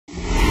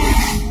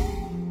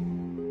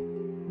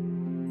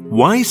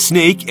Why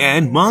snake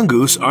and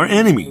mongoose are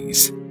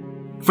enemies?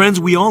 Friends,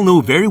 we all know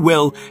very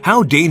well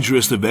how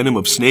dangerous the venom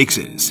of snakes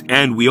is,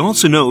 and we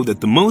also know that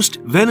the most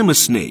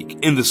venomous snake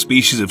in the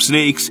species of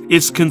snakes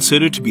is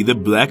considered to be the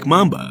black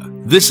mamba.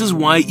 This is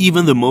why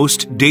even the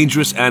most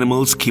dangerous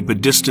animals keep a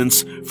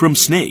distance from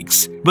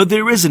snakes. But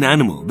there is an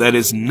animal that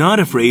is not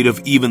afraid of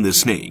even the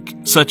snake.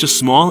 Such a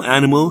small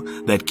animal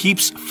that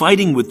keeps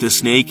fighting with the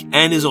snake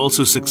and is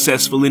also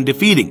successful in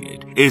defeating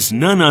it is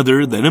none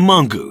other than a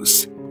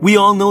mongoose. We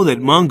all know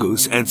that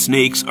mongoose and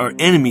snakes are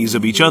enemies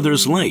of each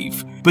other's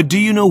life. But do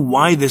you know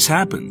why this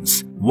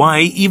happens?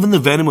 Why even the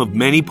venom of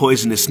many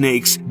poisonous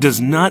snakes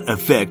does not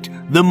affect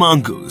the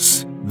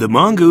mongoose? The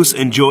mongoose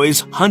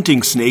enjoys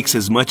hunting snakes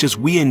as much as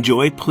we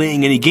enjoy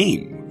playing any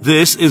game.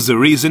 This is the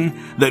reason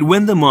that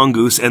when the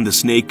mongoose and the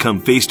snake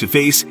come face to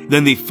face,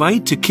 then they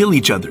fight to kill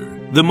each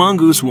other. The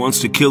mongoose wants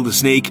to kill the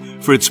snake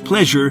for its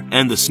pleasure,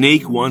 and the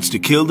snake wants to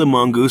kill the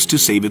mongoose to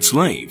save its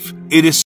life. It is